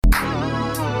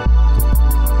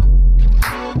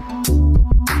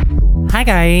Hi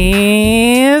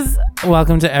guys!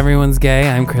 Welcome to Everyone's Gay.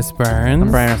 I'm Chris Burns. I'm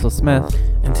Brian Russell Smith.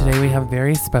 And today we have a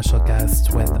very special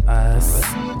guest with us,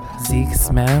 Zeke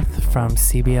Smith from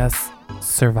CBS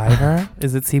Survivor.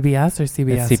 Is it CBS or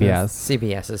CBS? It's CBS.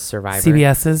 CBS's Survivor.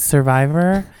 CBS's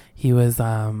Survivor. He was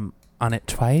on it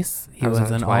twice. He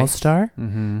was an all-star.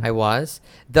 Mm-hmm. I was.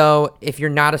 Though, if you're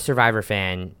not a Survivor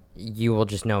fan, you will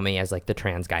just know me as like the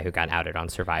trans guy who got outed on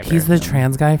Survivor. He's the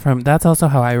trans guy from... That's also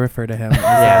how I refer to him.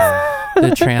 Yeah.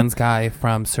 The trans guy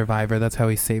from Survivor. That's how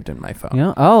he's saved in my phone.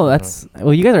 Yeah. Oh, that's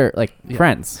well. You guys are like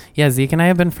friends. Yeah, Zeke and I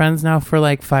have been friends now for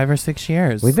like 5 or 6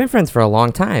 years. We've been friends for a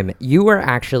long time. You were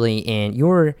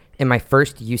in my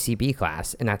first UCB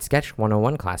class, in that Sketch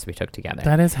 101 class we took together.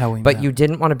 That is how we But met. you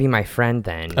didn't want to be my friend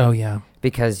then. Oh, yeah.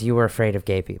 Because you were afraid of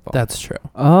gay people. That's true.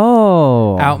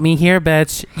 Oh. Out me here,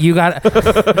 bitch. You got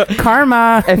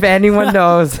karma. If anyone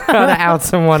knows how to out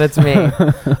someone, it's me.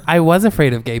 I was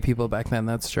afraid of gay people back then.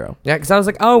 That's true. Yeah, because I was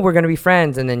like, oh, we're going to be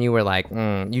friends. And then you were like,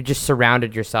 you just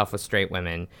surrounded yourself with straight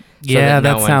women. So Yeah, no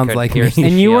that one sounds could like pierce me. the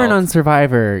And you weren't shield. on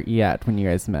Survivor yet when you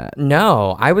guys met.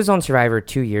 No, I was on Survivor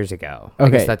 2 years ago. I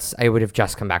Okay. guess I would have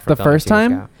just come back from The filming first 2 years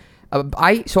time? ago.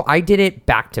 I did it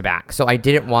back to back. So I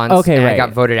did it once, Okay, and I right.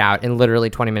 got voted out. And literally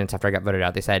 20 minutes after I got voted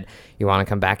out, they said, "You want to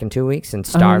come back in 2 weeks and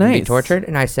starve and be nice. tortured?"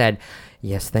 And I said,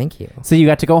 "Yes, thank you." So you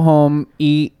got to go home,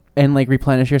 eat, and like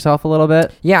replenish yourself a little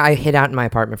bit. Yeah, I hid out in my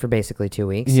apartment for basically 2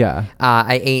 weeks. Yeah.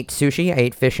 I ate sushi. I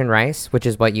ate fish and rice, which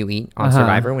is what you eat on Uh-huh.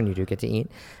 Survivor when you do get to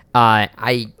eat.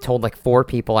 I told like 4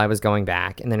 people I was going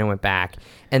back, and then I went back.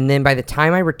 And then by the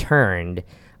time I returned,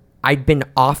 I'd been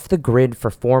off the grid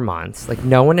for 4 months. Like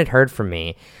no one had heard from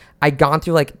me. I'd gone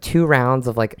through like 2 rounds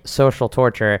of like social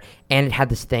torture, and it had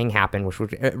this thing happen which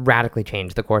would radically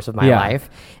change the course of my Yeah. life.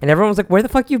 And everyone was like, "Where the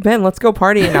fuck you been? Let's go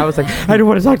party." And I was like, "I don't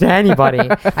want to talk to anybody."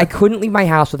 I couldn't leave my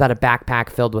house without a backpack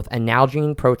filled with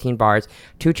Nalgene protein bars,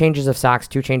 2 changes of socks,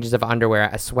 2 changes of underwear,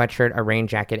 a sweatshirt, a rain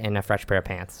jacket, and a fresh pair of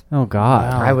pants. Oh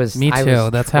God. Wow. I was- Me I too. was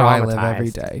That's how I live traumatized. every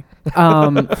day.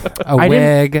 A A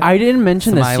wig. I didn't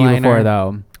mention some this to you eyeliner. before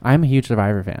though. I'm a huge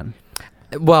Survivor fan.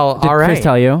 Well, Did all right. Chris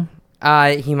tell you?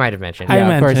 He might have mentioned. I it.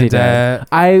 of course he mentioned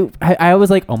did. I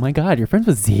was like, oh my God, you're friends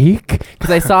with Zeke?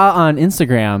 Because I saw on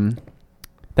Instagram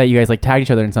that you guys like tagged each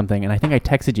other in something, and I think I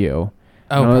texted you.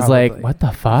 Oh, and I was like, probably. what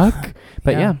the fuck?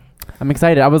 But Yeah. yeah, I'm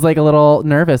excited. I was like a little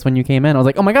nervous when you came in. I was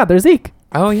like, oh my God, there's Zeke.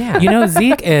 Oh yeah. You know,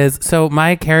 Zeke is... So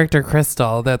my character,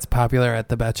 Crystal, that's popular at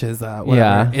the Betches,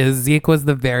 Yeah. is Zeke was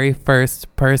the very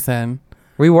first person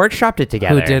we workshopped it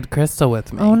together. who did Crystal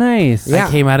with me. Oh, nice. Yeah. I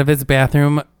came out of his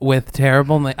bathroom with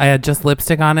terrible... I had just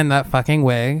lipstick on in that fucking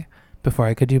wig before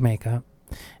I could do makeup.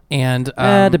 And...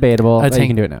 Debatable. a But you tank-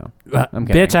 can do it now. I'm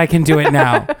kidding. bitch, I can do it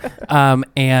now.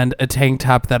 And a tank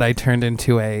top that I turned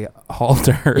into a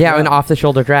halter. Yeah, an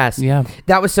off-the-shoulder dress. Yeah.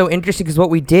 That was so interesting because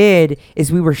what we did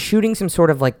is we were shooting some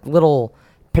sort of like little,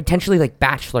 potentially like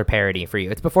Bachelor parody for you.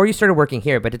 It's before you started working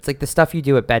here, but it's like the stuff you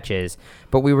do at Betches.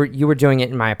 But you were doing it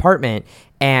in my apartment,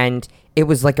 and it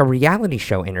was like a reality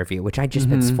show interview, which I just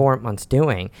spent 4 months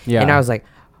doing. Yeah. And I was like,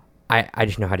 I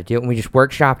just know how to do it. And we just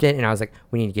workshopped it, and I was like,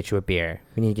 we need to get you a beer.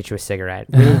 We need to get you a cigarette.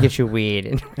 We need to get you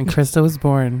weed. And Crystal was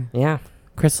born. Yeah.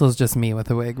 Crystal's just me with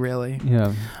a wig, really.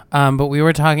 Yeah. But we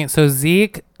were talking. So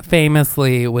Zeke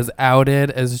famously was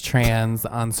outed as trans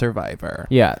on Survivor.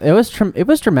 Yeah. It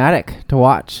was dramatic to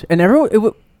watch. And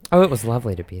everyone... Oh, it was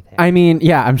lovely to be there. I mean,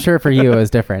 yeah, I'm sure for you it was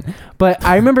different. But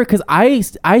I remember because I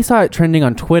saw it trending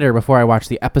on Twitter before I watched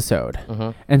the episode.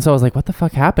 And so I was like, what the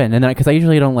fuck happened? And then, because I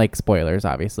usually don't like spoilers,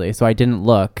 obviously. So I didn't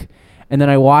look. And then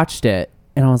I watched it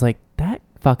and I was like, that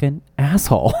fucking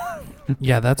asshole.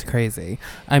 Yeah, that's crazy.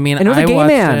 I mean, And it was a I gay watched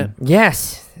man. it.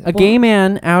 Yes. A gay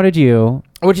man outed you.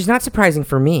 Which is not surprising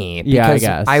for me. Yeah, I Because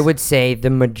guess. I would say the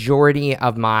majority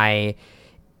of my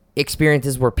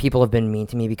experiences where people have been mean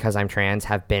to me because I'm trans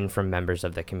have been from members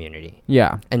of the community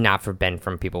Yeah. and not been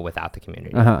from people without the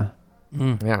community. Uh-huh.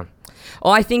 Yeah.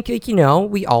 Well, I think, like,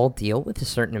 we all deal with a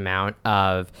certain amount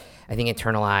of, I think,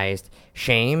 internalized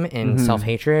shame and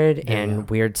self-hatred and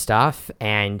weird stuff.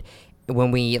 And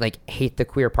when we, like, hate the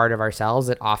queer part of ourselves,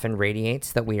 it often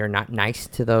radiates that we are not nice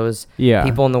to those Yeah.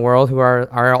 people in the world who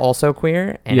are also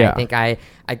queer. And Yeah. I think I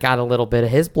got a little bit of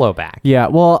his blowback. Yeah.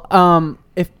 Well,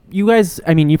 if you guys,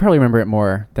 I mean, you probably remember it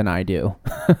more than I do.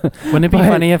 Wouldn't it be But-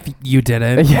 funny if you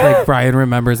didn't? Yeah. Like Brian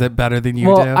remembers it better than you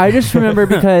Well, do. I just remember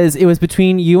because it was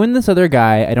between you and this other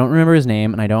guy. I don't remember his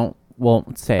name, and I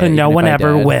won't say it. And no even if one I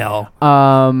ever did. will.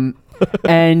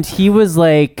 And he was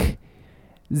like,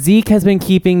 Zeke has been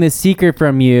keeping this secret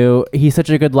from you. He's such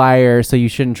a good liar, so you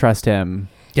shouldn't trust him.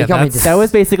 Yeah, called me that's, That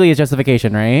was basically his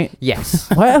justification, right? Yes.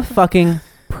 What a fucking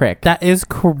prick. that is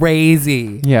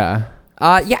crazy. Yeah.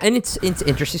 Yeah, and it's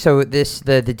interesting. So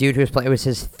the dude who was playing, it was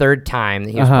his third time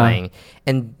that he was playing,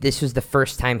 and this was the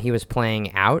first time he was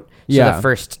playing out. So the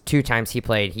first 2 times he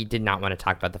played, he did not want to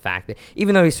talk about the fact that,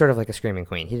 even though he's sort of like a screaming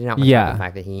queen, he did not want to talk about the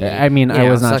fact that he. I mean, I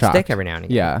was not sucks shocked. dick every now and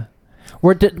again. Yeah.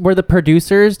 Were the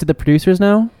producers? Did the producers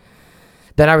know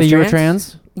that I was that you were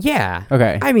trans? Yeah.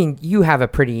 Okay. I mean, you have a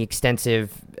pretty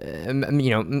extensive,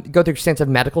 go through extensive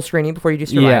medical screening before you do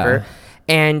Survivor,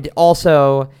 and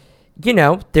also.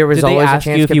 There was Did they always ask a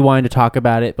chance you if you wanted to talk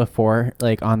about it before,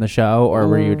 like on the show, or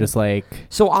were you just like?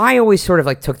 So I always sort of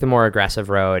like took the more aggressive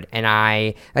road, and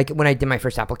I like when I did my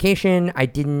first application, I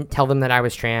didn't tell them that I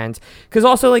was trans, because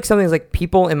also like some things like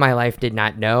people in my life did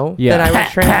not know that I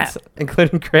was trans,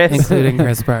 including Chris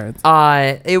Burns.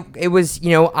 It was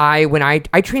when I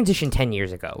transitioned 10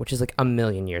 years ago, which is like a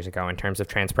million years ago in terms of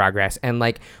trans progress, and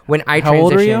like when I How transitioned,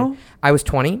 old are you? I was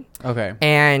 20. Okay.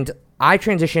 And I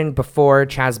transitioned before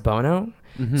Chaz Bono,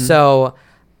 Mm-hmm. so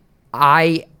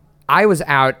I was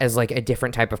out as like a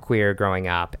different type of queer growing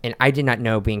up, and I did not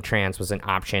know being trans was an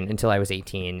option until I was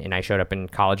 18, and I showed up in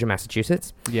college in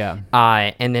Massachusetts. Yeah.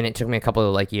 And then it took me a couple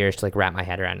of like years to like wrap my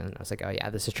head around it, and I was like, oh yeah,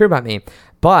 this is true about me.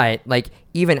 But like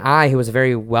even I, who was a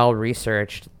very well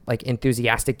researched, like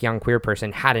enthusiastic young queer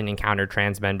person, hadn't encountered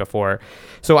trans men before.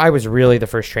 So I was really the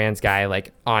first trans guy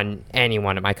like on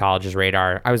anyone at my college's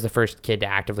radar. I was the first kid to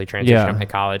actively transition at my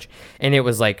college, and it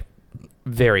was like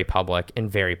very public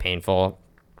and very painful.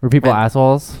 Were people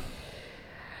assholes?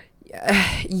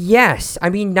 Yes. I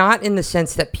mean, not in the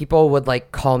sense that people would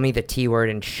like call me the T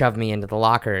word and shove me into the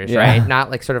lockers, right?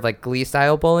 Not like sort of like Glee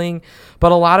style bullying,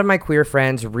 but a lot of my queer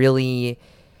friends really,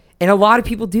 and a lot of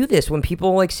people do this when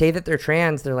people like say that they're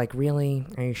trans, they're like, really?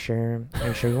 Are you sure? Are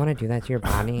you sure you want to do that to your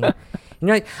body?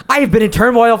 Like, I have been in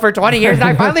turmoil for 20 years and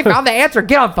I finally found the answer.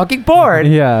 Get on fucking board.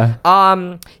 Yeah.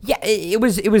 It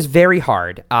was very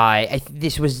hard.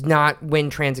 This was not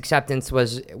when trans acceptance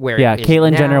was where it is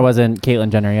Caitlyn now. Jenner wasn't Caitlyn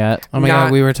Jenner yet. Oh my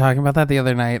God, we were talking about that the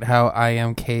other night, how I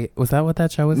Am Kate. Was that what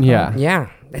that show was called? Yeah.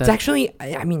 Yeah. It's actually,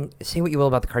 I mean, say what you will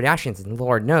about the Kardashians, and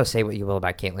Lord knows, say what you will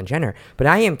about Caitlyn Jenner, but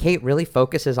I Am Kate really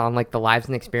focuses on like the lives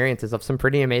and experiences of some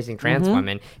pretty amazing trans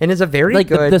women, and is a very Like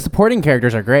good. the supporting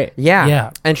characters are great. Yeah.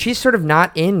 Yeah. And she's sort of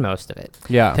not in most of it.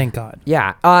 Yeah. Thank God.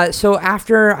 Yeah. So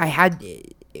after I had,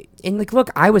 and like, look,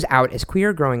 I was out as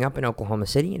queer growing up in Oklahoma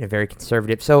City in a very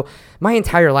conservative. So my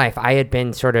entire life, I had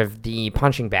been sort of the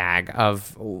punching bag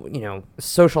of,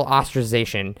 social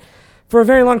ostracization for a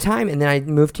very long time. And then I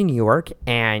moved to New York,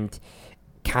 and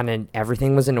kind of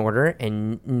everything was in order,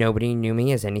 and nobody knew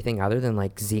me as anything other than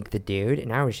like Zeke the dude.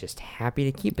 And I was just happy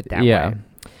to keep it that way.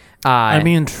 I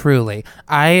mean, truly.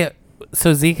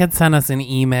 So Zeke had sent us an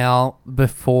email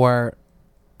before,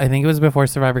 I think it was before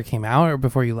Survivor came out or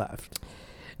before you left.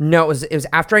 No, it was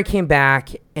after I came back,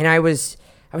 and I was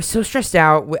so stressed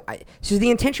out. So the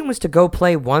intention was to go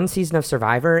play one season of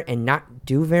Survivor and not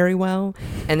do very well,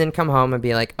 and then come home and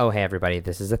be like, oh, hey, everybody,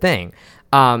 this is a thing.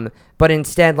 But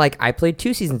instead, like, I played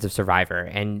 2 seasons of Survivor,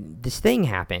 and this thing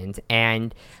happened,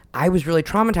 and I was really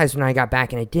traumatized when I got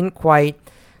back, and I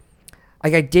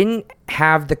didn't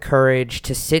have the courage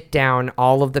to sit down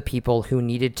all of the people who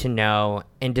needed to know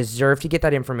and deserve to get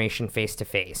that information face to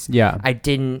face. Yeah. I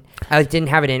didn't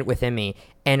have it within me.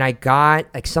 And I got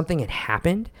like something had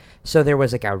happened. So there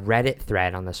was like a Reddit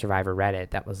thread on the Survivor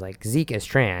Reddit that was like, Zeke is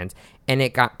trans, and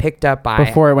it got picked up by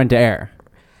Before it went to air.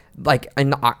 Like,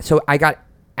 so I got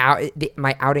out,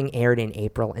 my outing aired in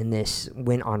April, and this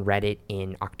went on Reddit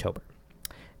in October.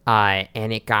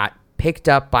 And it got picked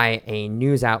up by a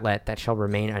news outlet that shall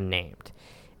remain unnamed.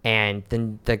 And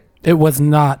then it was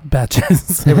not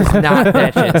Betches. It was not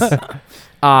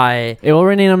Betches. It will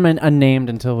remain unnamed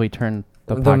until we turn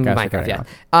the podcast mic off, recording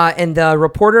off. And the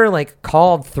reporter like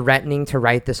called threatening to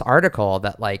write this article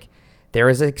that like there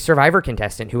is a Survivor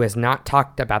contestant who has not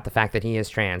talked about the fact that he is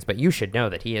trans, but you should know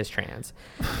that he is trans.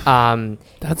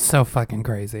 That's so fucking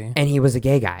crazy. And he was a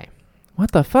gay guy.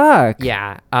 What the fuck?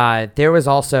 Yeah. There was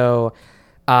also,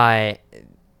 and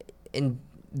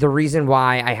the reason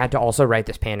why I had to also write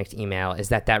this panicked email is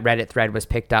that Reddit thread was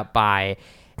picked up by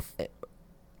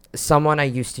someone I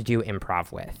used to do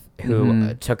improv with,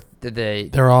 who took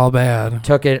they're all bad.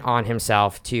 Took it on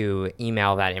himself to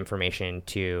email that information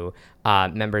to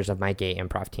members of my gay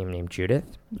improv team named Judith.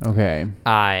 Okay.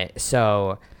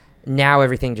 So now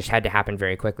everything just had to happen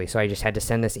very quickly. So I just had to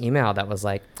send this email that was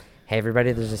like, hey,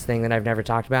 everybody, there's this thing that I've never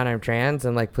talked about. I'm trans,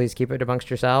 and like, please keep it amongst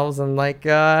yourselves, and like,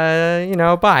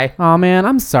 bye. Oh man,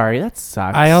 I'm sorry. That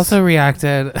sucks. I also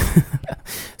reacted.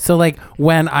 So like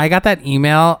when I got that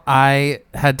email, I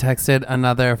had texted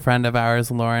another friend of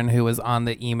ours, Lauren, who was on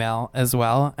the email as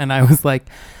well. And I was like,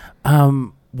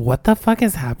 what the fuck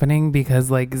is happening? Because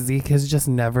like Zeke has just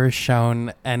never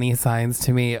shown any signs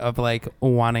to me of like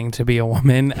wanting to be a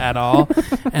woman at all.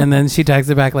 And then she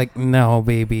texted back like, no,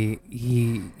 baby,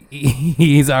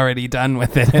 he's already done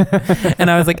with it. And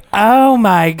I was like, oh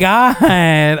my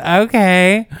God.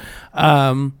 Okay.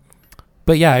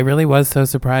 But yeah, I really was so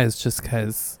surprised just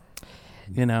because,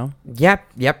 you know.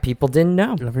 Yep. People didn't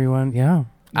know. Everyone, yeah.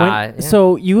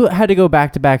 So you had to go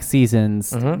back-to-back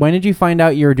seasons. Mhm. When did you find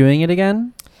out you were doing it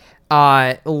again?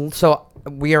 So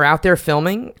we are out there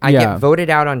filming. I Yeah. get voted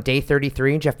out on day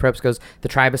 33. Jeff Probst goes, "The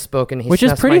tribe has spoken." He Which is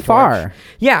snuffs pretty my torch. far.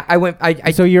 Yeah, I went.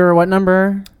 I So you're what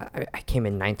number? came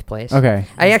in 9th place. Okay.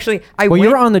 I actually. Well, you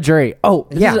were on the jury. Oh,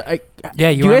 Yeah.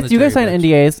 Yeah, Do you guys sign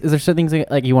NDAs? Is there certain things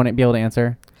like you want to be able to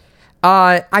answer?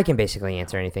 I can basically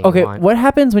answer anything Okay. you want. What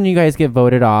happens when you guys get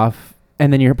voted off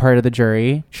and then you're part of the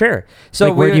jury? Sure. So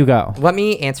Like, where do you go? Let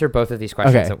me answer both of these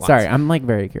questions Okay. at once. Sorry, I'm like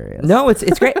very curious. No, it's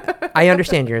great. I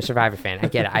understand you're a Survivor fan. I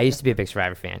get it. I used to be a big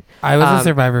Survivor fan. I was a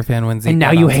Survivor fan when Zeke and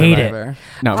now got you on hate it. Survivor.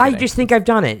 No, I'm I kidding. just think I've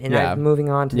done it, and Yeah. I'm moving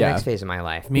on to the Yeah. next phase of my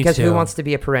life. Me because too. who wants to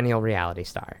be a perennial reality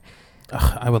star?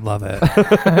 Ugh, I would love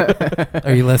it.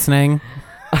 Are you listening?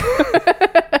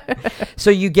 So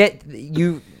you get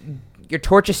your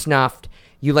torch is snuffed.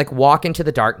 You like walk into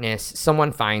the darkness.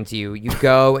 Someone finds you. You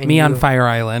go and Me you, on Fire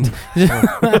Island.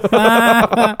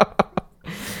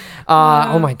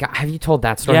 Oh my God! Have you told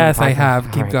that story? on the Yes, I podcast? have.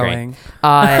 All Keep right, going.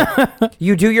 great.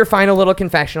 You do your final little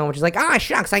confessional, which is like,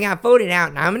 shucks, I got voted out,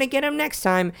 and I'm gonna get him next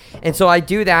time. And so I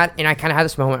do that, and I kind of have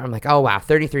this moment where I'm like, oh wow,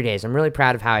 33 days. I'm really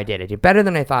proud of how I did. I did better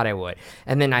than I thought I would.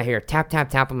 And then I hear tap tap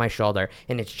tap on my shoulder,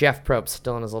 and it's Jeff Probst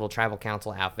still in his little tribal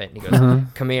council outfit, and he goes,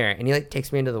 "Come here," and he like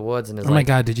takes me into the woods and is Oh my like,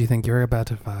 God, did you think you were about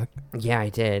to fuck? yeah, I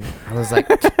did. I was like,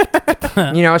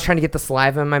 I was trying to get the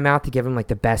saliva in my mouth to give him like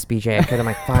the best BJ I could. I'm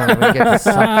like, fine, I'm gonna get to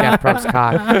suck Jeff Probst's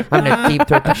cock. I'm gonna deep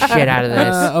throat the shit out of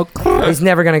this. He's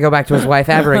never gonna go back to his wife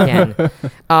ever again.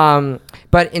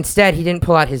 But instead, he didn't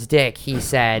pull out his dick. He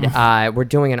said, "We're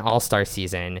doing an all-star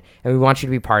season, and we want you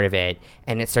to be part of it.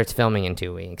 And it starts filming in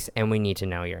 2 weeks, and we need to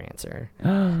know your answer."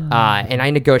 And I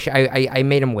negotiated. I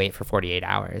made him wait for 48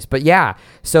 hours. But yeah,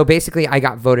 so basically, I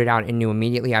got voted out and knew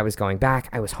immediately I was going back.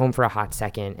 I was home for a hot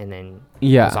second, and then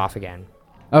was off again.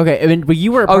 Okay, I mean, but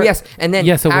you were. Oh yes, and then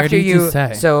so where after did you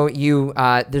stay? so you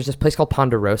there's this place called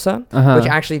Ponderosa, which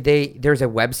actually there's a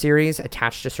web series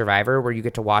attached to Survivor where you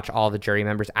get to watch all the jury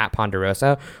members at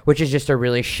Ponderosa, which is just a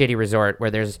really shitty resort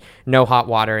where there's no hot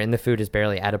water and the food is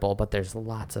barely edible, but there's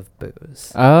lots of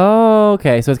booze. Oh,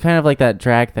 okay. So it's kind of like that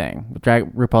drag thing,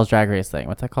 RuPaul's Drag Race thing.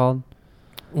 What's that called?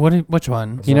 Which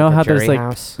one? You know like a how there's jury like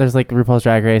house? there's like RuPaul's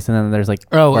Drag Race, and then there's like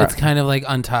It's kind of like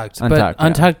Untucked. Untucked, But yeah.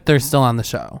 Untucked, they're still on the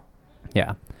show.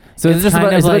 yeah. So It's it's just kind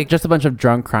of is it like- just a bunch of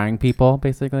drunk crying people,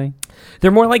 basically.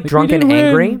 They're more like drunk we and didn't win.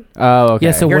 angry. Oh, okay.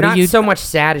 Yeah, so You're what do not you- so much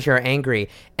sad as you're angry.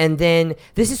 And then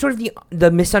this is sort of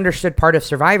the misunderstood part of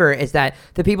Survivor is that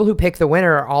the people who pick the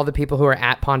winner are all the people who are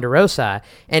at Ponderosa.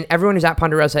 And everyone who's at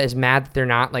Ponderosa is mad that they're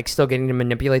not like still getting to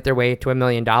manipulate their way to $1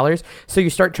 million. So you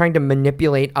start trying to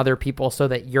manipulate other people so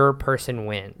that your person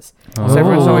wins. So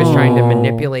everyone's always trying to Oh.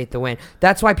 manipulate the win.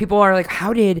 That's why people are like,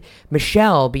 how did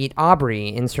Michelle beat Aubrey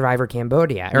in Survivor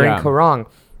Cambodia or Yeah. in Korong?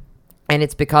 And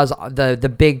it's because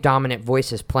the big dominant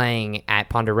voices playing at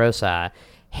Ponderosa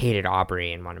hated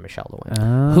Aubrey and wanted Michelle to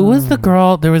win. Who was the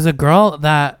girl? There was a girl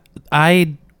that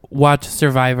I watched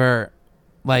Survivor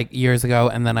like years ago,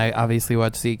 and then I obviously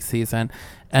watched Zeke's season.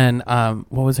 And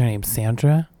what was her name?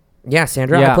 Sandra? Yeah,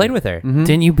 Sandra, Yeah. I played with her. Mhm.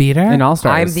 Didn't you beat her? in All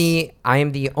Stars. I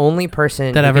am the only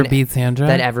person that who ever can- beat Sandra?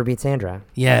 that ever beat Sandra.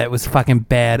 Yeah, it was fucking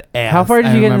badass. How far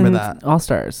did I you get remember in that. All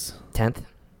Stars? 10th.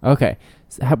 Okay.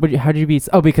 So how did you beat?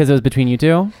 Oh, because it was between you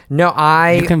two. No, You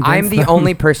I'm convinced the them.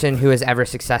 only person who has ever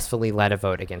successfully led a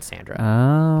vote against Sandra.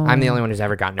 Oh. I'm the only one who's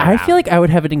ever gotten her I out. feel like I would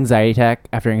have an anxiety attack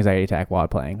after anxiety attack while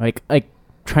playing. Like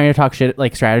trying to talk shit,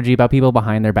 like strategy about people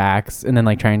behind their backs, and then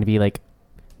like trying to be like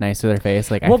nice to their face.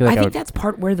 Like well, I feel like I think would, that's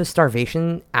part where the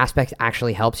starvation aspect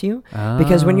actually helps you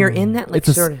because when you're in that like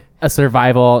it's sort of a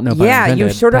survival. No pun yeah, you're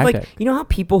intended, sort of like, tactic. you know how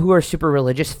people who are super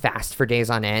religious fast for days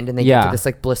on end and they get Yeah. to this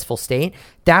like blissful state?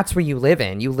 That's where you live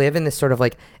in. You live in this sort of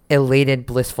like elated,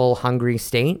 blissful, hungry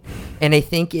state. And I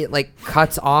think it like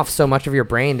cuts off so much of your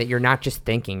brain that you're not just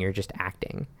thinking, you're just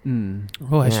acting. Mm.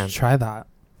 Oh, I Yeah. should try that.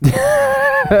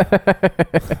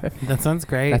 That sounds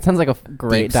great. That sounds like a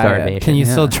great Deep diet. starvation. Can you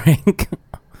Yeah. still drink?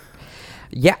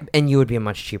 Yeah, and you would be a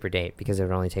much cheaper date because it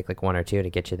would only take like 1 or 2 to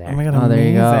get you there. Oh my god, Oh, there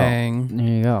you go. amazing. There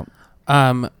you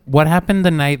go. What happened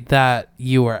the night that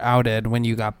you were outed when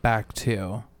you got back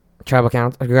to? Tribal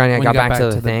count. I When you got back to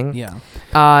the the thing.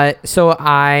 Yeah. So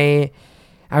I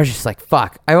I was just like,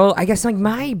 fuck. I guess like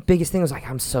my biggest thing was like,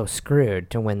 I'm so screwed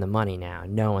to win the money now.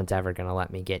 No one's ever going to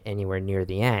let me get anywhere near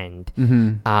the end.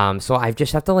 Mm-hmm. So I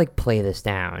just have to like play this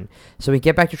down. So we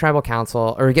get back to tribal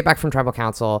council, or we get back from tribal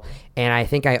council. And I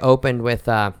think I opened with,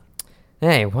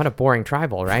 hey, what a boring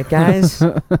tribal, right, guys?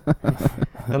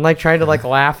 And like trying to like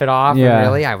laugh it off. Yeah. And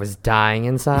really, I was dying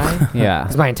inside. Yeah.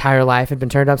 Because my entire life had been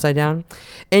turned upside down.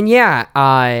 And yeah,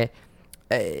 I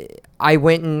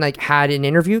went and like had an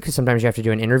interview, because sometimes you have to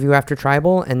do an interview after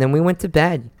tribal, and then we went to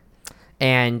bed.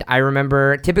 And I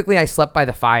remember, typically I slept by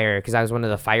the fire because I was one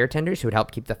of the fire tenders who would help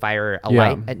keep the fire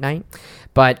alight at night.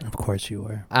 But Of course you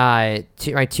were. my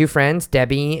two friends,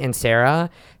 Debbie and Sarah,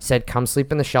 said, come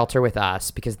sleep in the shelter with us,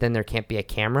 because then there can't be a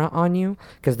camera on you,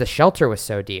 because the shelter was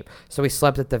so deep. So we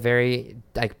slept at the very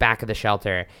like back of the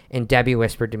shelter, and Debbie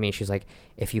whispered to me, she's like,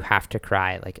 if you have to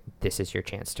cry, like this is your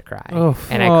chance to cry.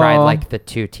 Oof. And I cried Aw. like the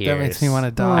 2 tears. That makes me want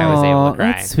to die. I was able to Aw,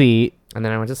 cry. That's sweet. And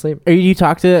then I went to sleep. Are you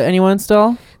talk to anyone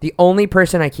still? The only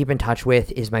person I keep in touch with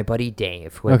is my buddy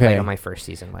Dave, who I Okay. played on my first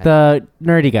season with. The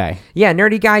nerdy guy. Yeah,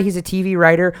 nerdy guy. He's a TV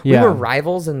writer. Yeah. We were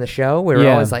rivals in the show. We were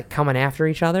Yeah. always like coming after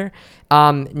each other.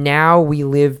 Now we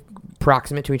live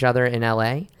proximate to each other in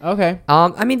LA. Okay.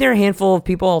 I mean, there are a handful of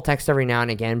people I'll text every now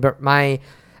and again, but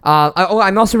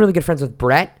I'm also really good friends with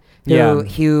Brett,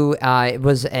 who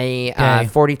was a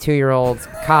 42-year-old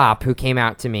cop who came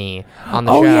out to me on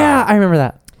the show. Oh yeah, I remember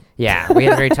that. Yeah, we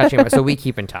had a very touching, so we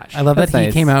keep in touch. I love That's that he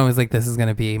nice. came out and was like, "This is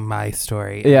gonna be my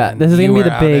story." Yeah, and this is you gonna be were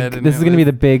the outed, big. and This it is gonna be was-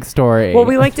 the big story. Well,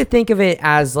 we like to think of it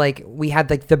as like we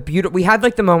had like we had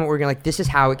like the moment where we're like, this is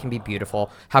how it can be beautiful,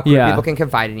 how queer Yeah. people can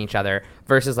confide in each other,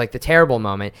 versus like the terrible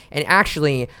moment. And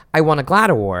actually, I won a GLAAD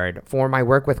award for my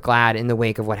work with GLAAD in the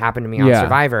wake of what happened to me on Yeah.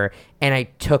 Survivor, and I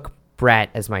took Brett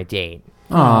as my date.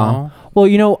 Aw. Well,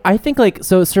 you know, I think like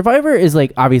so Survivor is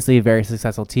like obviously a very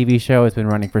successful TV show. It's been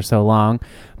running for so long.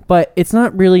 But it's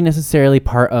not really necessarily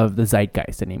part of the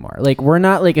zeitgeist anymore. Like, we're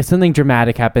not, like, if something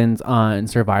dramatic happens on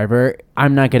Survivor,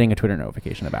 I'm not getting a Twitter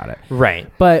notification about it. Right.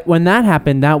 But when that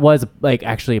happened, that was, like,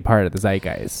 actually a part of the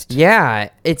zeitgeist. Yeah,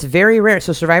 it's very rare.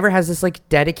 So Survivor has this like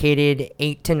dedicated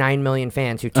 8 to 9 million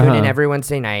fans who tune in every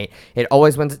Wednesday night. It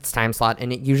always wins its time slot,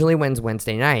 and it usually wins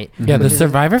Wednesday night. Yeah, the which is-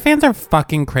 Survivor fans are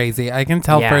fucking crazy. I can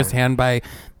tell Yeah. firsthand by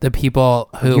the people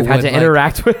who You've had would, to like-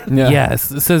 interact with. Yeah.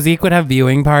 Yes. So Zeke would have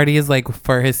viewing parties like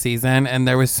for his season, and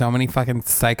there was so many fucking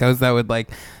psychos that would like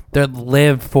they'd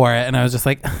live for it, and I was just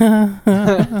like,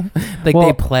 like Well,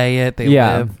 they play it, they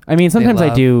Yeah. live. I mean, sometimes I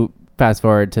love. do fast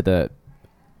forward to the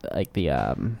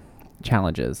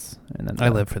challenges. And then I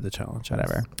live for the challenge.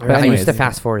 whatever. I But used anyways, to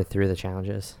fast forward through the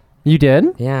challenges. You did?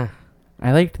 Yeah.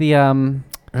 I liked the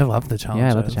I love the challenges.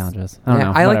 yeah, I love the challenges. I don't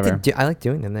know. I whatever. like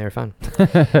doing them. They were fun.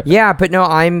 Yeah, but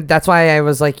no, that's why I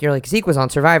was like, you're like, Zeke was on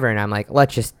Survivor, and I'm like,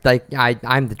 let's just like,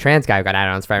 I'm the trans guy who got out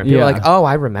on Survivor. People are Yeah. like, oh,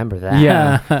 I remember that.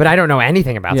 Yeah. But I don't know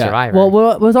anything about Survivor. Well,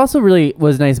 what was also really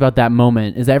was nice about that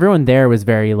moment is that everyone there was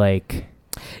very like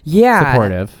yeah.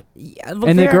 supportive, Yeah,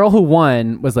 and the girl who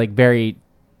won was like very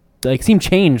like seemed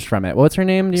changed from it. What's her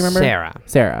name? Do you remember?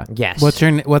 Sarah. Yes. What's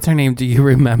her name? Do you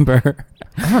remember?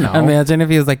 I don't know. Imagine if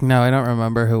he was like, no, I don't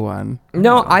remember who won.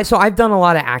 No, I've done a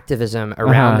lot of activism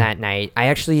around Uh-huh. that night. I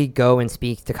actually go and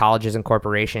speak to colleges and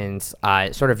corporations,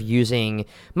 sort of using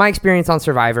my experience on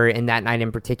Survivor in that night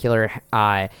in particular,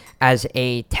 as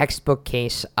a textbook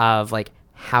case of like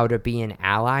how to be an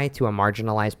ally to a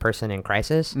marginalized person in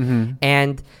crisis. Mm-hmm.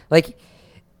 And like,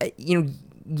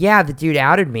 yeah, the dude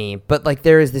outed me, but like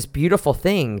there is this beautiful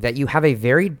thing that you have a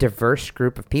very diverse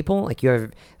group of people. Like you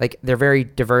have, like they're very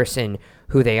diverse in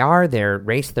who they are, their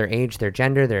race, their age, their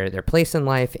gender, their place in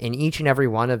life, and each and every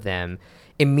one of them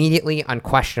immediately,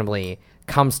 unquestionably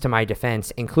comes to my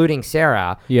defense, including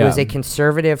Sarah, who Yeah. is a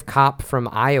conservative cop from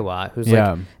Iowa, who's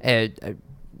Yeah. like a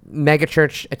mega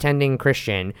church attending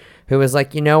Christian, who was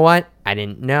like, you know what? I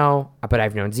didn't know, but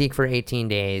I've known Zeke for 18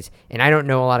 days, and I don't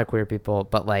know a lot of queer people,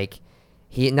 but like,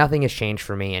 nothing has changed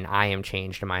for me, and I am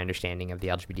changed in my understanding of the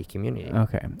LGBT community.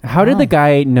 Okay. How did the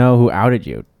guy know who outed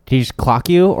you? Did he just clock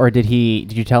you, or did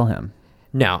you tell him?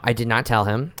 No, I did not tell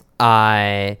him.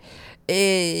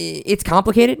 It's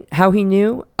complicated how he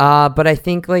knew, but I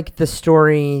think like the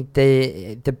story,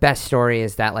 the best story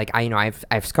is that like I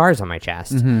have scars on my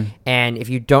chest, Mm-hmm. and if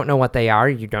you don't know what they are,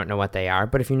 you don't know what they are.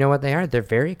 But if you know what they are, they're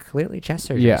very clearly chest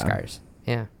surgery Yeah. scars.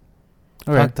 Yeah.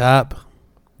 Okay. Fucked up.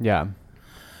 Yeah.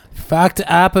 Fucked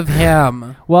up of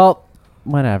him. Well,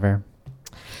 whatever.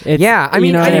 Yeah, I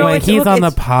mean, I know Anyway, it's- he's look, on the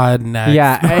it's- pod next.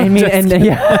 Yeah, I mean, and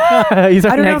yeah, he's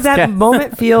our I don't know. next That guest.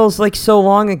 moment feels like so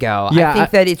long ago. Yeah, I think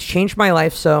that it's changed my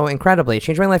life so incredibly. It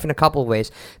changed my life in a couple of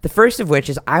ways. The first of which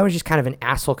is I was just kind of an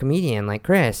asshole comedian like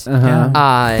Chris.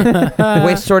 Uh-huh.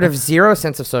 With sort of zero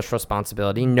sense of social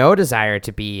responsibility, no desire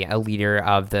to be a leader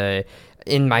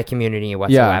in my community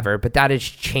whatsoever, but that has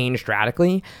changed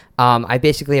radically. I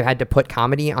basically have had to put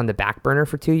comedy on the back burner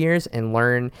for 2 years and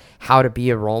learn how to be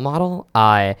a role model.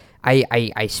 I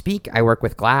speak, I work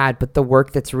with GLAAD, but the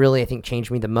work that's really, I think,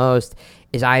 changed me the most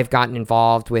is I've gotten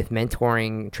involved with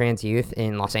mentoring trans youth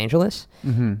in Los Angeles.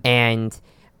 And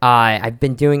I've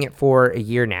been doing it for a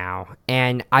year now.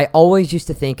 And I always used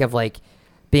to think of like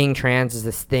being trans is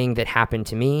this thing that happened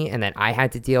to me and that I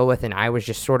had to deal with, and I was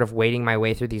just sort of wading my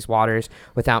way through these waters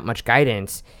without much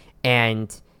guidance. And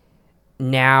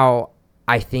now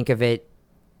I think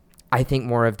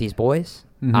more of these boys,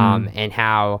 and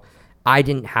how I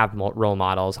didn't have role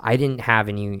models. I didn't have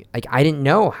any, like, I didn't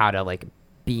know how to like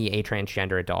be a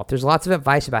transgender adult. There's lots of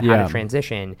advice about how to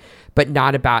transition, but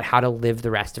not about how to live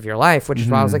the rest of your life, which is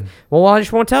why I was like, well, I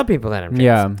just won't tell people that I'm trans.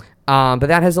 Yeah. But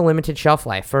that has a limited shelf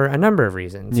life for a number of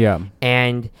reasons. Yeah.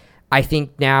 And I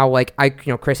think now, like,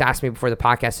 Chris asked me before the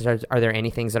podcast, are there any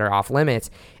things that are off limits?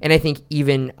 And I think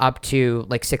even up to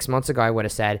like 6 months ago, I would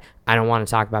have said, I don't want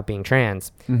to talk about being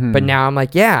trans. But now I'm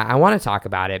like, yeah, I want to talk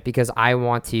about it because I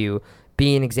want to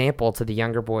be an example to the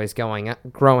younger boys growing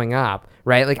up,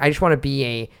 right? Like, I just want to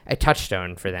be a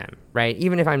touchstone for them, right?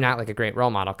 Even if I'm not like a great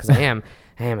role model, because I am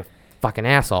a fucking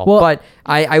asshole. Well, but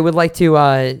I would like to,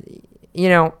 I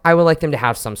would like them to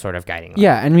have some sort of guiding light.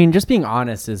 Yeah, I mean, just being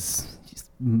honest is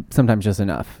sometimes just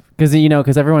enough.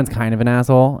 Because everyone's kind of an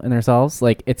asshole in themselves.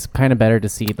 Like, it's kind of better to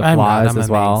see the flaws as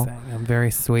well. I'm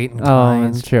very sweet and Oh,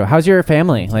 kind. that's true. How's your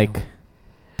family? Like,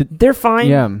 They're fine.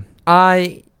 yeah.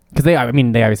 Because they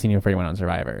obviously knew for anyone on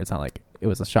Survivor. It's not like it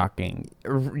was a shocking.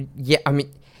 Yeah, I mean,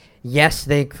 yes,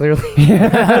 they clearly they've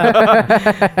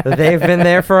been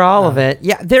there for all of it.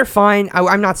 Yeah, they're fine.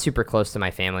 I'm not super close to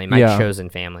my family. My chosen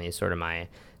family is sort of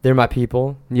they're my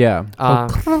people. Yeah.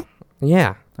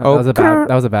 Yeah. That was a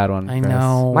bad one. I Chris.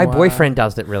 know. My boyfriend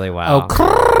does it really well.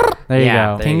 There you Yeah,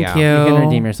 go. there Thank you go. you. You can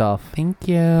redeem yourself. Thank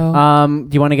you. Do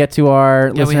you want to get to our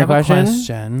yeah, we listener have question? a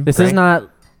question. This is not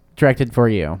directed for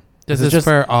you. This is is just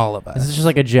for all of This us. is just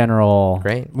like a general.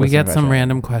 Great. We listener get some question.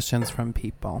 random questions from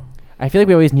people. I feel like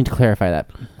we always need to clarify that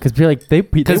because people are like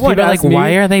Because people are like,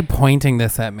 why are they pointing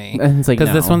this at me? And it's like,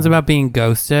 Because this no. one's about being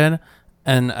ghosted,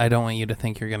 and I don't want you to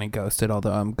think you're getting ghosted,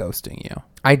 although I'm ghosting you.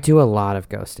 I do a lot of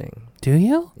ghosting. Do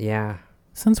you? Yeah.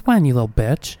 Since when, you little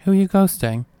bitch? Who are you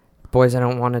ghosting? Boys I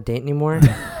don't want to date anymore.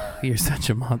 You're such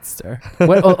a monster.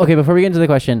 Okay, before we get into the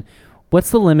question, what's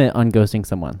the limit on ghosting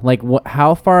someone? Like,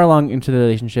 how far along into the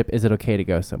relationship is it okay to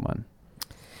ghost someone?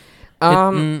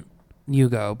 You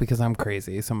go, because I'm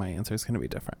crazy, so my answer is going to be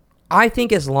different. I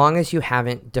think as long as you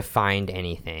haven't defined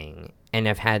anything and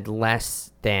have had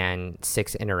less than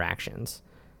 6 interactions,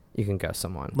 you can ghost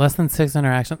someone. Less than 6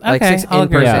 interactions? Like Okay, 6 I'll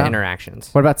agree with in-person that. interactions.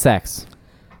 What about sex?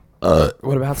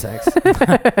 What about sex?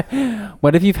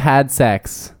 What if you've had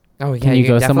sex? Oh, yeah, Can you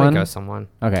can ghost definitely someone? ghost someone.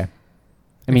 Okay. I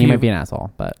If mean, you you- might be an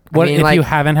asshole, but What mean, if like- you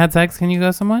haven't had sex? Can you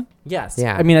go someone? yes.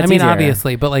 Yeah. I mean, that's I mean, easier.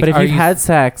 obviously, but like, But if are you've you had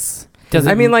sex, does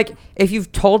it, I mean, like, if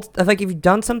you've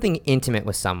done something intimate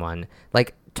with someone,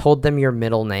 like told them your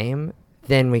middle name,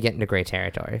 then we get into gray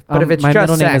territory. But if it's my just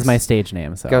middle name sex, is my stage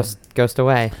name, so ghost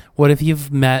away. what if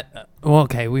you've met? Well,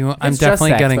 okay, I'm It's just definitely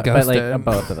sex, getting but ghosted. like,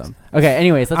 both of them. Okay.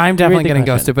 Anyways, I'm definitely getting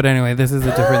ghosted, but anyway, this is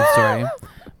a different story.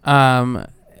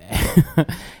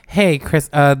 Hey, Chris.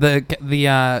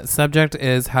 The subject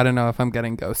is how to know if I'm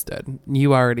getting ghosted.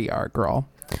 You already are, girl.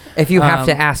 If you have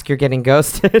to ask, you're getting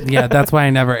ghosted. Yeah, that's why I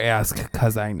never ask,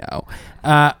 because I know.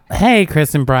 Hey,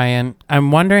 Chris and Brian.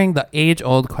 I'm wondering the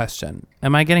age-old question.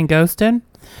 Am I getting ghosted?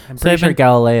 I'm So pretty I've sure been-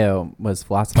 Galileo was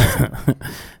philosophizing.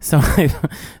 So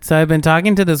I've been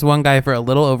talking to this one guy for a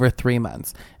little over 3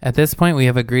 months. At this point, we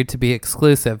have agreed to be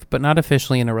exclusive, but not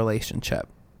officially in a relationship.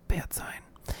 Bad sign.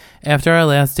 After our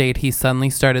last date, he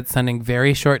suddenly started sending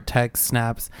very short text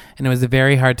snaps, and it was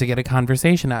very hard to get a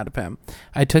conversation out of him.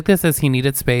 I took this as he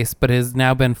needed space, but it has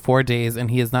now been 4 days,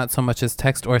 and he has not so much as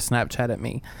text or Snapchat at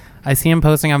me. I see him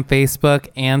posting on Facebook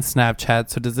and Snapchat,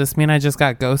 so does this mean I just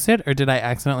got ghosted, or did I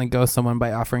accidentally ghost someone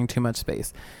by offering too much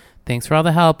space? Thanks for all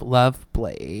the help. Love,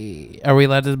 Blaine. Are we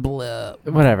allowed to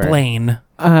Whatever. Blaine.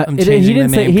 I'm changing the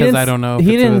name 'cause didn't I don't know if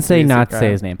He it's a didn't say three not to secret.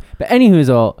 say his name. But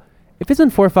anywhoozle, if it's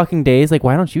been 4 fucking days, like,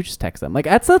 why don't you just text them? Like,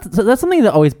 that's something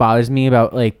that always bothers me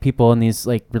about, like, people in these,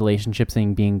 like, relationships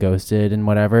and being ghosted and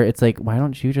whatever. It's like, why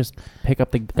don't you just pick up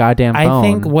the goddamn phone? I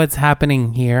think what's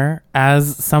happening here,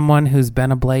 as someone who's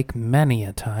been a Blake many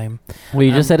a time. Well,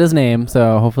 you just said his name,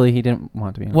 so hopefully he didn't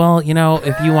want to be. Well, you know,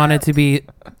 if you want it to be,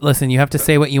 listen, you have to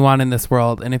say what you want in this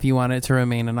world, and if you want it to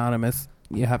remain anonymous,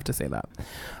 you have to say that.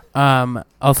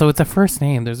 Also, it's a first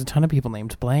name. There's a ton of people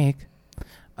named Blake.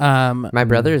 My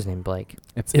brother is named Blake.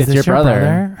 It's Is your this your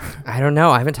brother. I don't know.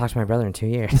 I haven't talked to my brother in 2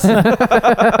 years.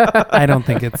 I don't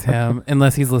think it's him,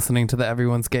 unless he's listening to the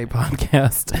Everyone's Gay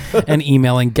podcast and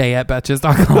emailing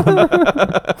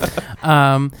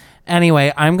gay@betches.com.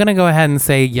 Anyway, I'm going to go ahead and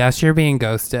say, yes, you're being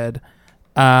ghosted.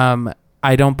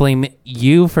 I don't blame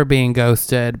you for being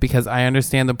ghosted because I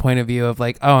understand the point of view of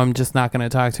like, oh, I'm just not going to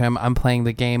talk to him. I'm playing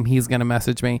the game. He's going to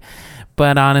message me.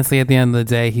 But honestly, at the end of the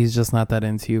day, he's just not that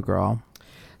into you, girl.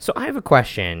 So I have a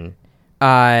question.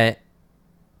 All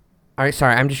right,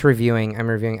 sorry, I'm reviewing.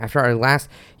 After our last,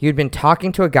 you'd been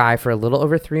talking to a guy for a little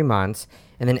over 3 months,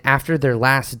 and then after their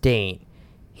last date,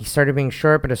 he started being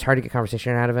short, but it was hard to get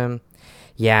conversation out of him.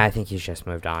 Yeah, I think he's just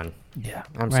moved on. Yeah.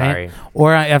 I'm sorry.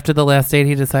 Or after the last date,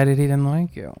 he decided he didn't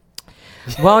like you.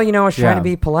 Well, you know, I was trying to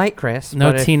be polite, Chris.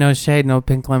 No tea, no shade, no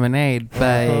pink lemonade.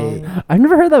 But I've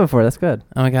never heard that before. That's good.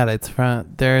 oh my God,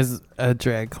 there's a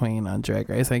drag queen on Drag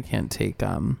Race. I can't take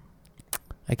credit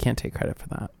for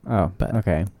that. Oh, But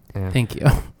okay. Yeah. Thank you.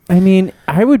 I mean,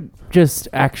 I would just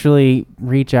actually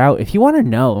reach out. If you want to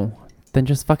know, then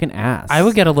just fucking ask. I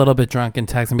would get a little bit drunk and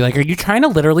text and be like, are you trying to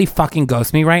literally fucking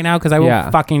ghost me right now? Because I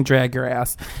will fucking drag your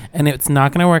ass. And it's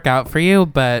not going to work out for you,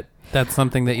 but that's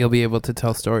something that you'll be able to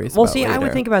tell stories about I would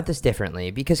later. think about this differently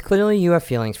because clearly you have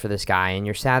feelings for this guy and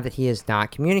you're sad that he is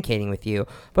not communicating with you,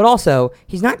 but also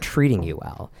he's not treating you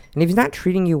well. And if he's not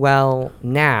treating you well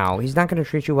now, he's not going to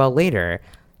treat you well later.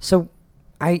 So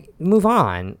I move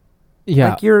on. Yeah.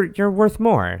 Like you're worth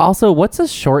more. Also, what's a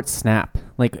short snap?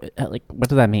 Like what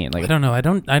does that mean? Like, I don't know. I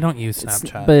don't use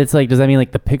Snapchat. But it's like, does that mean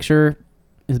like the picture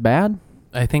is bad?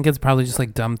 I think it's probably just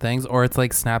like dumb things, or it's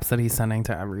like snaps that he's sending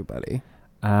to everybody.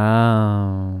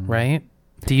 Oh. Right?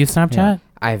 Do you Snapchat? Yeah.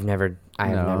 I have never not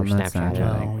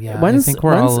Snapchatted. Oh, yeah. Once, I think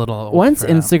we're all a little old once for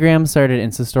that. Instagram started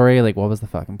Insta Story, like what was the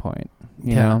fucking point?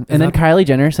 You Yeah. know? Is And then that- Kylie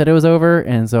Jenner said it was over,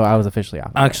 and so I was officially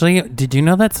off. Actually, did you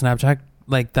know that Snapchat,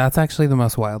 like, that's actually the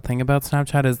most wild thing about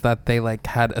Snapchat is that they, like,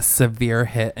 had a severe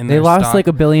hit in They their lost stock like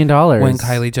 $1 billion when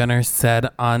Kylie Jenner said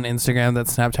on Instagram that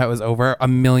Snapchat was over.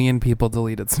 1 million people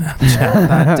deleted Snapchat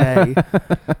that day.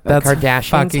 That's Kardashians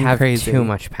fucking have crazy. too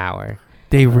much power.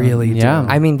 They really yeah. do.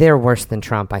 I mean, they're worse than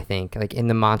Trump, I think, like in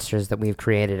the monsters that we've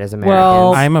created as Americans.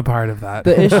 Well, I'm a part of that.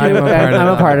 The issue, I'm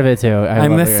a part of it too.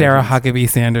 I'm the Sarah Huckabee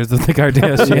Sanders of the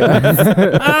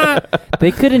Kardashians.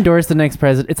 They could endorse the next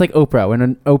president. It's like Oprah.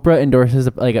 When Oprah endorses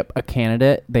a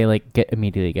candidate, they like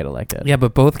immediately get elected. Yeah,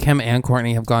 but both Kim and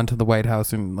Courtney have gone to the White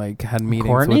House and like had meetings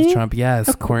Courtney? with Trump.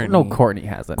 Yes, Courtney. No, Courtney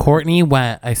hasn't. Courtney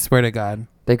went. I swear to God.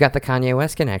 They've got the Kanye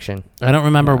West connection. I don't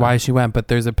remember Yeah. why she went, but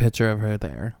there's a picture of her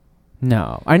there.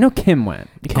 No, I know Kim went.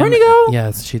 Did Kim- Courtney go?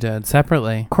 Yes, she did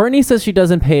separately. Courtney says she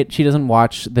doesn't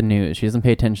watch the news. She doesn't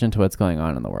pay attention to what's going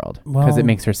on in the world because Well- it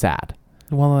makes her sad.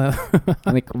 Well,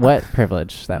 Like what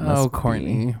privilege that must oh, be.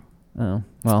 Courtney. Oh,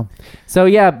 well. So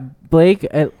yeah, Blake,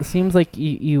 it seems like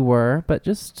you were, but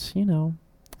just, you know,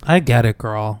 I get it,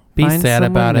 girl. Be find sad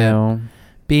someone about it. new.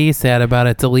 Be sad about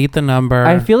it. Delete the number.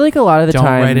 I feel like a lot of the Don't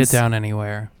times write it down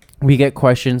anywhere. we get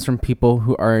questions from people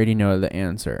who already know the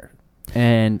answer.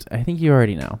 And I think you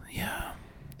already know.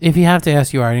 If you have to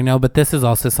ask, you already know. But this is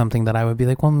also something that I would be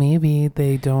like, well, maybe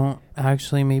they don't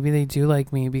actually. Maybe they do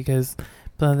like me because.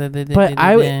 But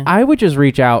I would just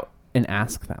reach out and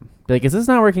ask them. Be like, is this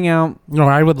not working out? No,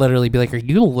 I would literally be like, are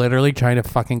you literally trying to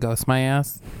fucking ghost my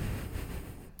ass?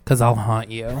 Because I'll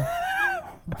haunt you.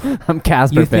 I'm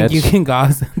Casper, You think bitch. you can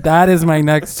ghost? That is my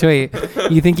next tweet.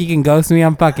 You think you can ghost me?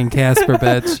 I'm fucking Casper,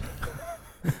 bitch.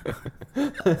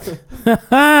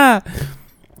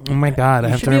 Oh my God, I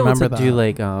You have should to be able remember to that. do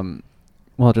like,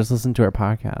 well, just listen to our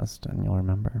podcast and you'll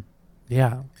remember.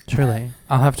 Yeah, truly.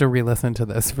 I'll have to re-listen to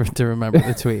this to remember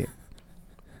the tweet.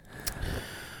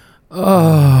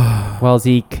 Oh, Well,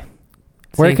 Zeke,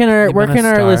 where Zeke, can our you've been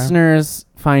a star. listeners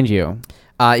find you?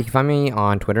 You can find me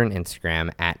on Twitter and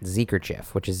Instagram at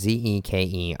Zekerchief, which is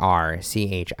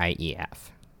ZekerChief.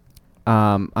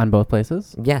 On both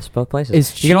places? Yes, both places.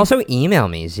 Is You can Chief- also email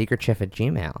me,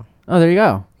 zekerchief@gmail. Oh, there you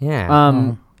go.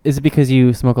 Yeah. Is it because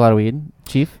you smoke a lot of weed,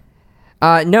 Chief?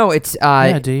 No, it's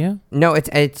yeah, do you? no, it's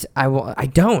I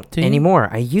don't Do you? anymore.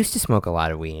 I used to smoke a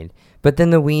lot of weed, but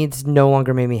then the weeds no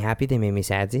longer made me happy. They made me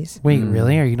sadsies. Wait,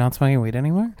 really? Are you not smoking weed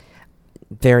anymore?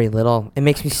 Very little. It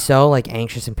makes me so like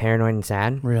anxious and paranoid and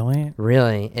sad. Really?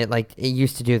 Really, it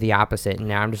used to do the opposite, and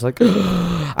now I'm just like,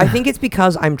 I think it's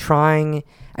because I'm trying.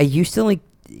 I used to like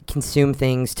consume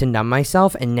things to numb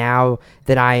myself, and now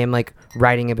that I am like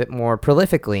writing a bit more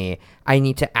prolifically, I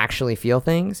need to actually feel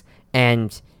things,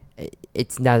 and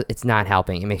it's not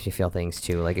helping. It makes me feel things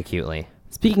too, like acutely.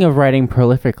 Speaking of writing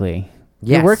prolifically,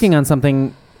 Yes. you're working on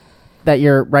something that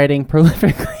you're writing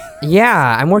prolifically.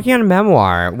 Yeah, I'm working on a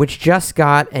memoir, which just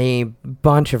got a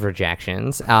bunch of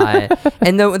rejections.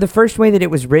 And the first way that it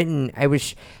was written, I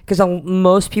was because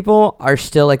most people are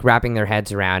still like wrapping their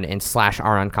heads around and /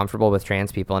 are uncomfortable with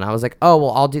trans people, and I was like, oh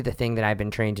well, I'll do the thing that I've been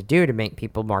trained to do to make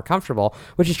people more comfortable,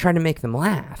 which is trying to make them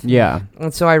laugh. Yeah.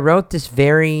 And so I wrote this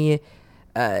very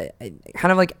kind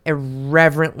of like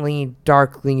irreverently,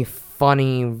 darkly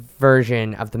funny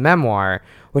version of the memoir,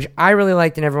 which I really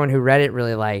liked, and everyone who read it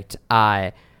really liked.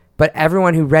 But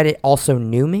everyone who read it also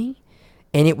knew me,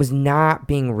 and it was not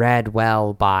being read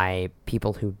well by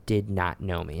people who did not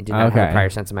know me and did not have a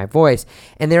prior sense of my voice.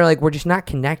 And they're like, we're just not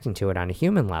connecting to it on a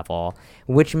human level,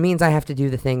 which means I have to do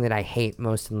the thing that I hate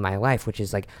most in my life, which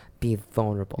is like be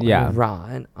vulnerable, and raw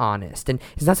and honest. And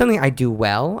it's not something I do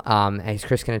well, as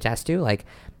Chris can attest to. Like,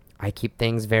 I keep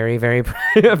things very, very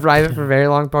private for very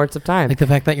long parts of time. Like the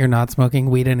fact that you're not smoking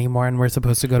weed anymore and we're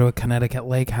supposed to go to a Connecticut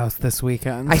lake house this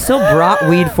weekend. I still brought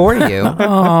weed for you.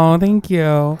 Oh, thank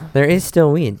you. There is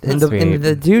still weed. And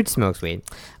the dude smokes weed.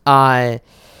 But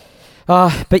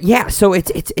yeah, so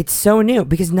it's so new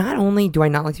because not only do I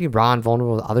not like to be raw and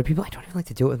vulnerable with other people, I don't even like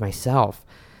to do it with myself.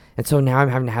 And so now I'm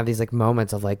having to have these like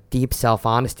moments of like deep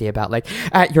self-honesty about like,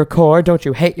 at your core, don't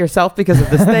you hate yourself because of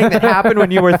this thing that happened when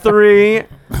you were 3?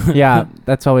 Yeah,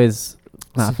 that's always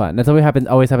not fun. That's always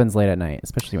happens late at night,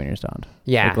 especially when you're stoned.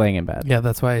 Yeah. Like laying in bed. Yeah,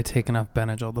 that's why I take enough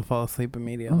Benadryl to fall asleep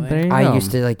immediately. Oh, there you I go.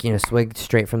 used to like, swig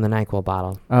straight from the NyQuil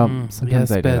bottle. Oh, Yes,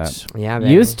 sometimes I do bitch. Yeah, that.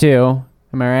 baby. Used to.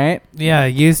 Am I right? Yeah,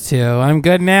 used to. I'm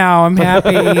good now. I'm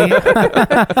happy.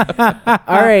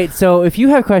 All right. So if you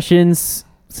have questions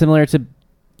similar to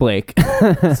Blake,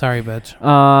 Sorry, bitch.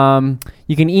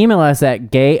 you can email us at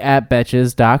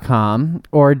gay@betches.com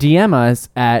or DM us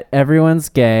at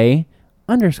everyone'sgay_.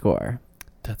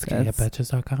 That's gay at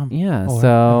betches.com. Yeah. Or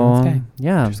So everyone's gay.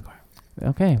 yeah. Underscore.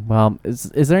 Okay. Well,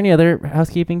 is there any other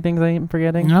housekeeping things I am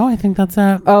forgetting? No, I think that's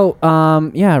it.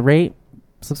 Oh, yeah. Rate,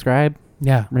 subscribe,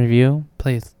 Yeah, review.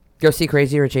 please. Go see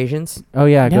Crazy Rich Asians. Oh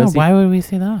yeah. Yeah, Go see. why would we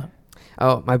see that?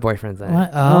 Oh, my boyfriend's there.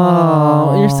 What?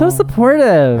 Oh, you're so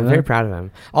supportive. I'm very proud of him.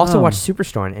 Also, Oh. watch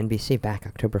Superstore on NBC back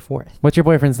October 4th. What's your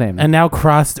boyfriend's name? And now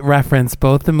cross-reference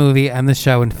both the movie and the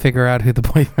show and figure out who the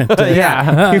boyfriend is.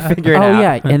 Yeah, you figure it out. Oh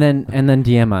yeah, and then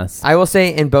DM us. I will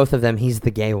say in both of them, he's the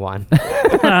gay one.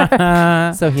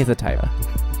 So he's a type,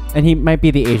 and he might be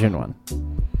the Asian one.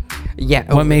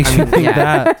 Yeah. What makes you think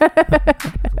that?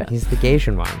 He's the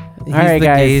Gaysian one. He's right, the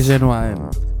guys. Asian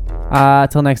one.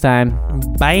 Till next time.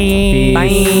 Bye.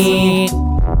 Peace. Bye.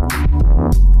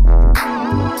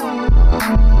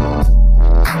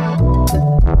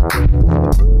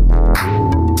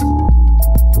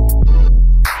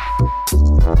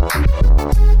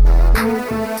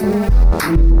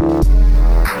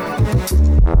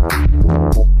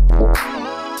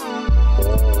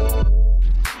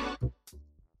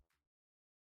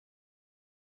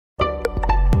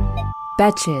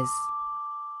 Betches.